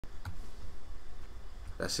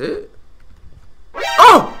That's it?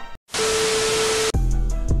 Oh!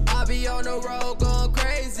 I be on the road going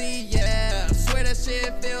crazy, yeah. Swear that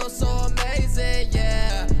shit feels so amazing,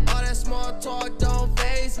 yeah. All that small talk don't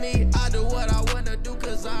faze me. I do what I wanna do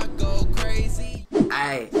cause I go crazy.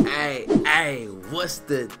 Hey, what's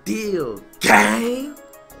the deal, gang?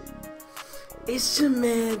 It's your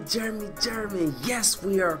man, Jeremy. Yes,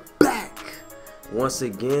 we are back once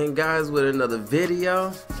again, guys, with another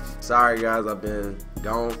video. Sorry, guys, I've been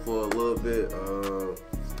gone for a little bit.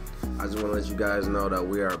 I just want to let you guys know that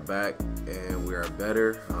we are back and we are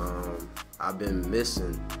better. I've been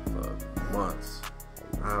missing for months.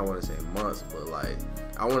 I don't want to say months, but like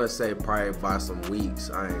I want to say probably by some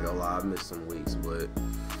weeks. I ain't gonna lie, I missed some weeks, but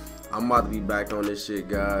I'm about to be back on this shit,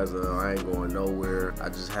 guys. I ain't going nowhere. I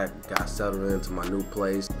just got settled into my new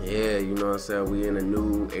place. Yeah, you know what I'm saying? We in a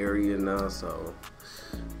new area now, so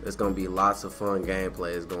it's gonna be lots of fun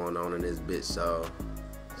gameplays going on in this bitch. So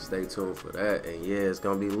stay tuned for that. And yeah, it's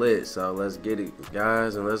gonna be lit. So let's get it,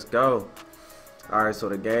 guys, and let's go. All right, so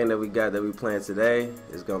the game that we playing today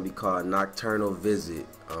is gonna be called Nocturnal Visit.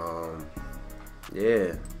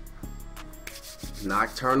 Yeah,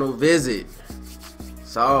 Nocturnal Visit.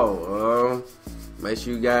 So, make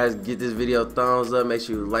sure you guys get this video a thumbs up. Make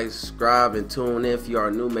sure you like, subscribe, and tune in. If you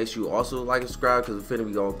are new, make sure you also like and subscribe because we're finna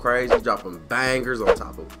be going crazy. Dropping bangers on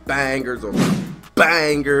top of bangers on top of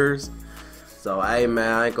bangers. So, hey,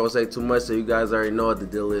 man, I ain't gonna say too much so you guys already know what the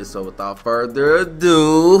deal is. So, without further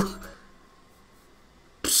ado,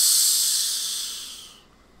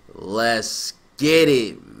 let's get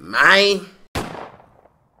it, man.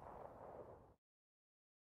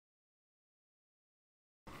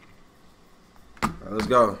 Let's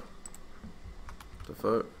go. The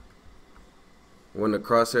fuck? When the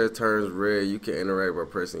crosshair turns red, you can interact by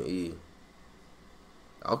pressing E.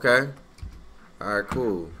 Okay. Alright,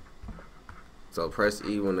 cool. So press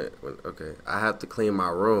E when okay. I have to clean my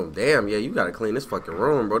room. Damn, yeah, you gotta clean this fucking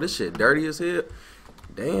room, bro. This shit dirty as hell.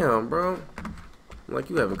 Damn, bro. Like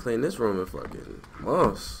you haven't cleaned this room in fucking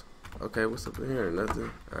months. Okay, what's up in here? Nothing.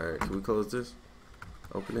 Alright, can we close this?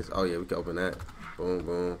 Open this? Oh yeah, we can open that. Boom,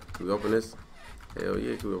 boom. Can we open this? Hell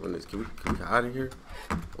yeah, can we open this? Can we hide in here?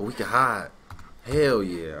 Oh, we can hide. Hell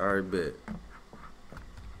yeah. Alright, bet.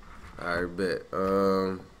 Alright, bet.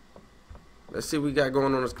 Let's see what we got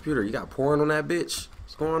going on this computer. You got porn on that bitch?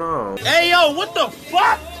 What's going on? Hey yo, what the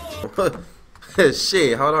fuck?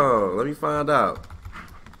 Shit, hold on. Let me find out.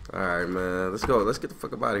 Alright, man. Let's go. Let's get the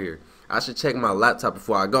fuck up out of here. I should check my laptop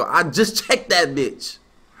before I go. I just checked that bitch.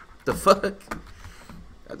 The fuck?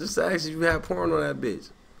 I just asked if you had porn on that bitch.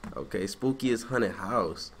 Okay, spookiest haunted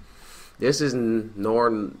house. This is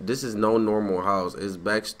no normal house. Its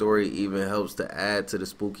backstory even helps to add to the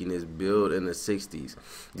spookiness. Built in the 60s,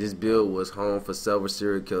 this build was home for several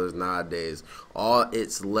serial killers nowadays. All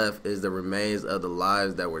it's left is the remains of the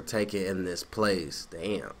lives that were taken in this place.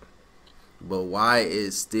 Damn. But why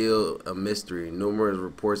is still a mystery. Numerous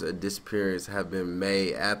reports of disappearance have been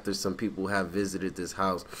made after some people have visited this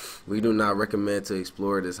house. We do not recommend to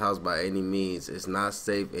explore this house by any means. It's not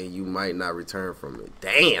safe and you might not return from it.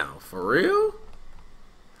 Damn, for real?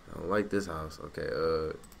 I don't like this house. Okay,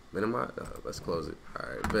 minimize. Let's close it.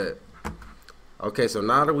 Alright, bet. Okay, so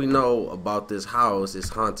now that we know about this house, it's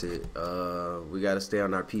haunted. We gotta stay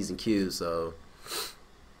on our P's and Q's, so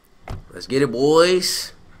let's get it,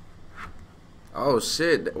 boys. Oh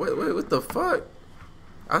shit, wait, what the fuck?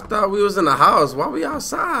 I thought we was in the house. Why we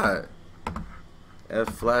outside? F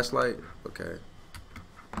flashlight. Okay.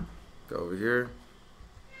 Go over here.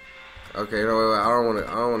 Okay, no, I don't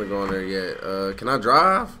wanna go in there yet. Can I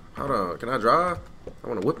drive? Hold on, can I drive? I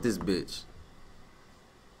wanna whip this bitch.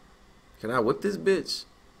 Can I whip this bitch?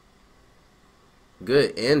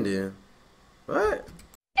 Good ending. What?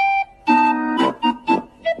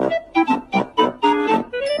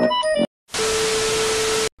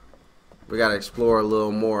 We gotta explore a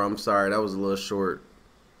little more. I'm sorry, that was a little short.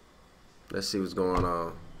 Let's see what's going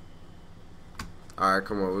on. All right,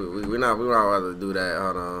 come on. We're not about to do that.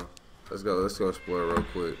 Hold on. Let's go explore real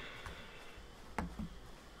quick.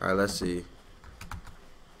 All right, let's see.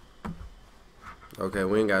 Okay,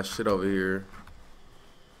 we ain't got shit over here.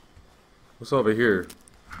 What's over here?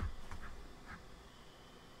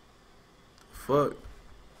 Fuck.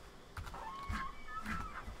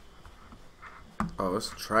 Oh,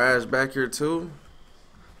 it's trash back here too.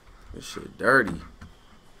 This shit dirty.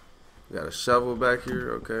 We got a shovel back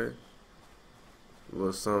here, okay. A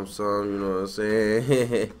little something, you know what I'm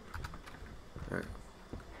saying? Right.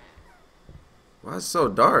 Why is it so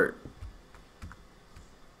dark?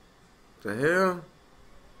 The hell?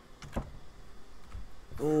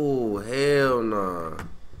 Oh, hell nah.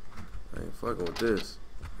 I ain't fucking with this.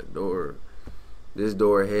 The door. This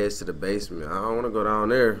door heads to the basement. I don't want to go down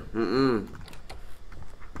there.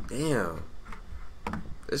 Damn.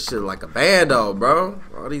 This shit like a bando, bro.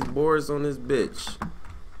 All these boards on this bitch.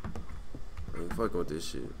 I ain't fucking with this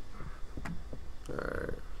shit.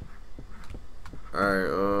 Alright.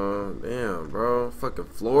 Alright, damn, bro. Fucking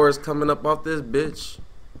floors coming up off this bitch.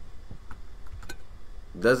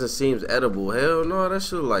 Doesn't seem edible. Hell no, that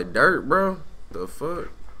shit like dirt, bro. The fuck?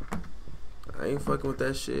 I ain't fucking with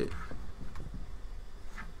that shit.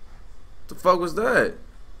 The fuck was that?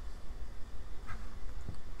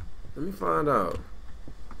 Let me find out.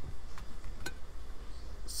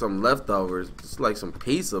 Some leftovers. It's like some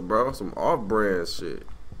pizza, bro. Some off-brand shit.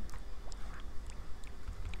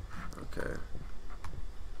 Okay.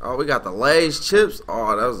 Oh, we got the Lay's chips.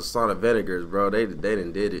 Oh, that was the Sonic Vinegars, bro. They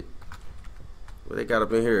done did it. What they got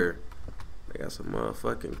up in here? They got some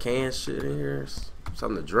motherfucking canned shit in here.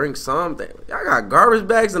 Something to drink, something. Y'all got garbage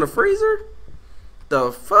bags in the freezer?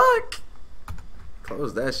 The fuck?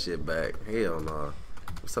 Close that shit back. Hell no.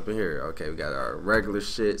 What's up in here? Okay, we got our regular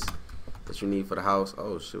shits that you need for the house.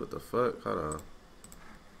 Oh shit, what the fuck? Hold on.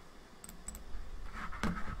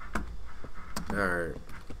 Alright.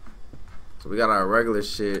 So we got our regular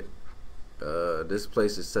shit. This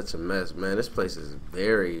place is such a mess, man. This place is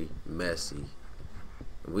very messy.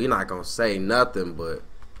 We not gonna say nothing, but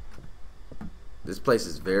this place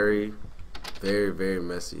is very, very, very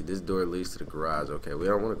messy. This door leads to the garage. Okay, we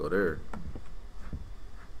don't want to go there.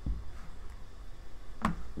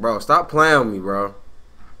 Bro, stop playing with me, bro.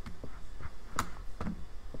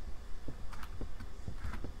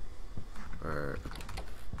 Alright.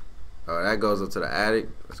 Oh, that goes up to the attic.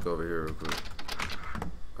 Let's go over here real quick.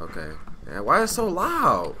 Okay. Man, why is it so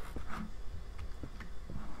loud?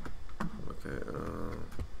 Okay,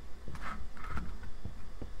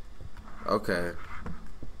 okay.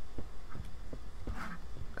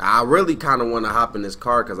 I really kind of want to hop in this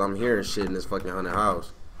car because I'm hearing shit in this fucking haunted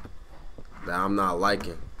house that I'm not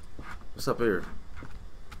liking. What's up here?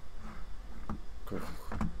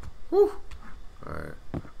 Whew. Alright.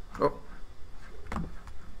 Oh.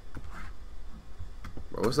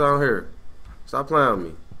 Bro, what's down here? Stop playing with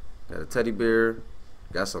me. Got a teddy bear.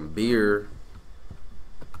 Got some beer.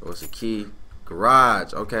 What's the key?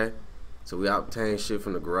 Garage. Okay. So we obtained shit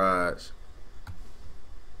from the garage.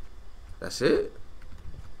 That's it?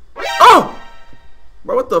 Oh!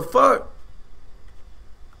 Bro, what the fuck?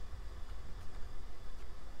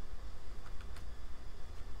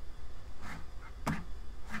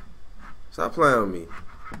 Stop playing with me.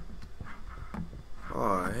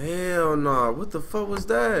 Oh, hell no. What the fuck was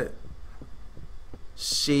that?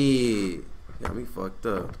 Shit. Got me fucked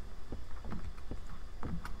up.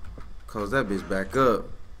 Close that bitch back up.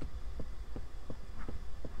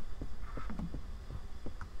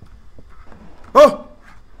 Oh!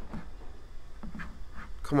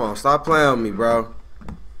 Come on, stop playing with me, bro.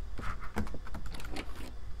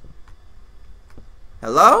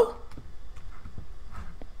 Hello?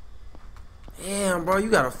 Damn, bro, you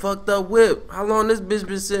got a fucked up whip. How long this bitch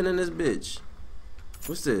been sitting in this bitch?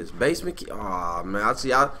 What's this? Basement key? Aw, man,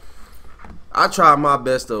 I tried my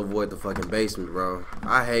best to avoid the fucking basement, bro.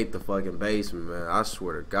 I hate the fucking basement, man. I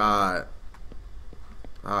swear to God.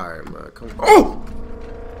 Alright, man, come on. Oh!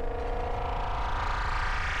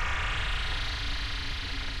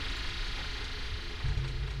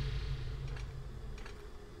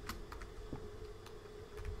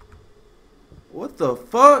 What the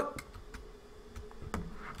fuck?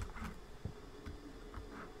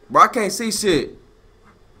 Bro, I can't see shit.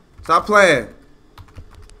 Stop playing.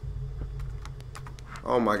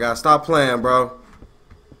 Oh my God, stop playing, bro.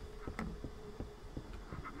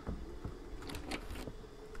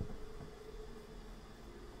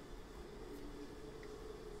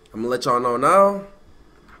 I'm gonna let y'all know now.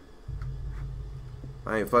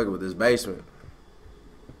 I ain't fucking with this basement.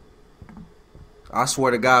 I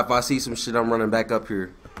swear to God, if I see some shit, I'm running back up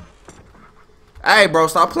here. Hey, bro,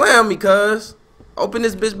 stop playing with me, cuz. Open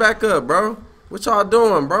this bitch back up, bro. What y'all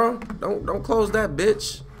doing, bro? Don't close that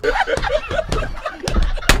bitch. What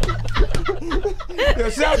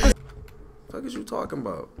the fuck is you talking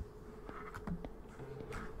about?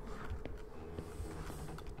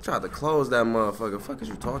 Tried to close that motherfucker. What the fuck is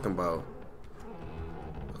you talking about?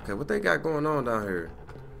 Okay, what they got going on down here?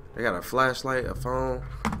 They got a flashlight, a phone.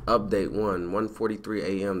 Update 1:43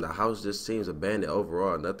 a.m. The house just seems abandoned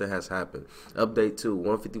overall. Nothing has happened. Update 2,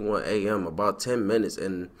 1:51 a.m. About 10 minutes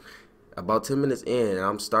in,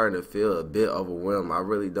 I'm starting to feel a bit overwhelmed. I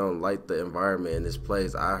really don't like the environment in this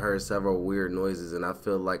place. I heard several weird noises and I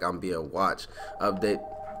feel like I'm being watched. Update.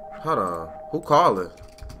 Hold on. Who calling?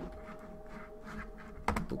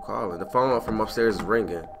 Who calling? The phone from upstairs is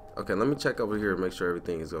ringing. Okay, let me check over here and make sure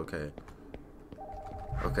everything is okay.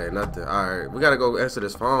 Okay, nothing. Alright, we gotta go answer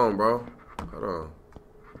this phone, bro. Hold on.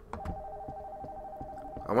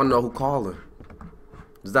 I wanna know who calling.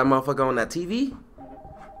 Is that motherfucker on that TV?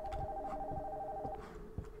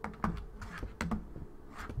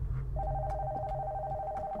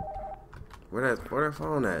 Where that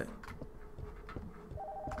phone at?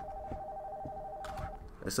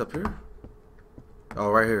 It's up here? Oh,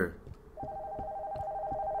 right here.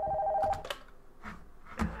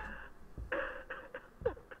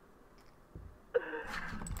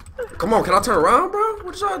 Come on, can I turn around, bro?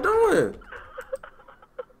 What y'all doing?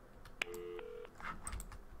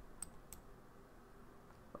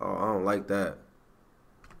 Oh, I don't like that.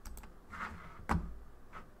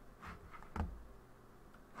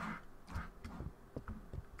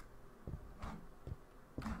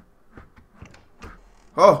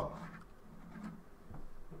 Oh!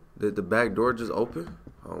 Did the back door just open?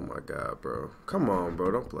 Oh my god, bro. Come on,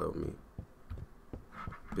 bro. Don't play with me.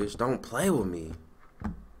 Bitch, don't play with me.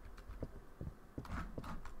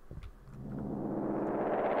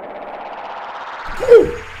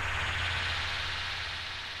 Woo!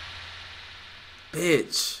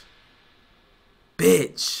 Bitch.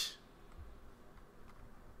 Bitch.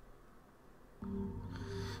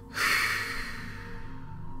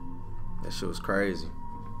 That shit was crazy.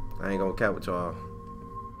 I ain't gonna cap with y'all.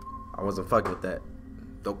 I wasn't fucking with that.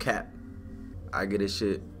 Don't cap. I get this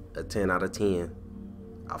shit a 10 out of 10.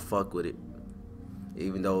 I fuck with it.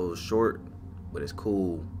 Even though it was short, but it's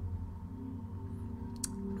cool.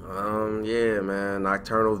 Yeah, man.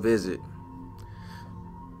 Nocturnal visit.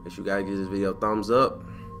 Make sure you guys give this video a thumbs up.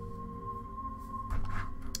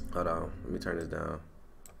 Hold on. Let me turn this down.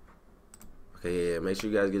 Okay, yeah. Make sure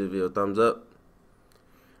you guys give this video a thumbs up.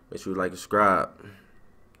 Make sure you like and subscribe.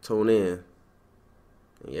 Tune in.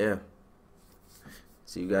 And yeah.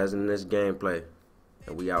 See you guys in the next gameplay.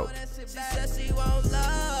 And we out.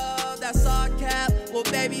 That's all cap. Well,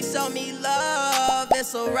 baby, show me love.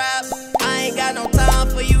 It's a rap. I ain't got no time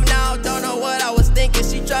for you now. Don't know what I was thinking.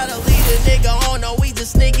 She try to lead a nigga on. No, we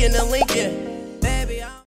just sneaking and linking.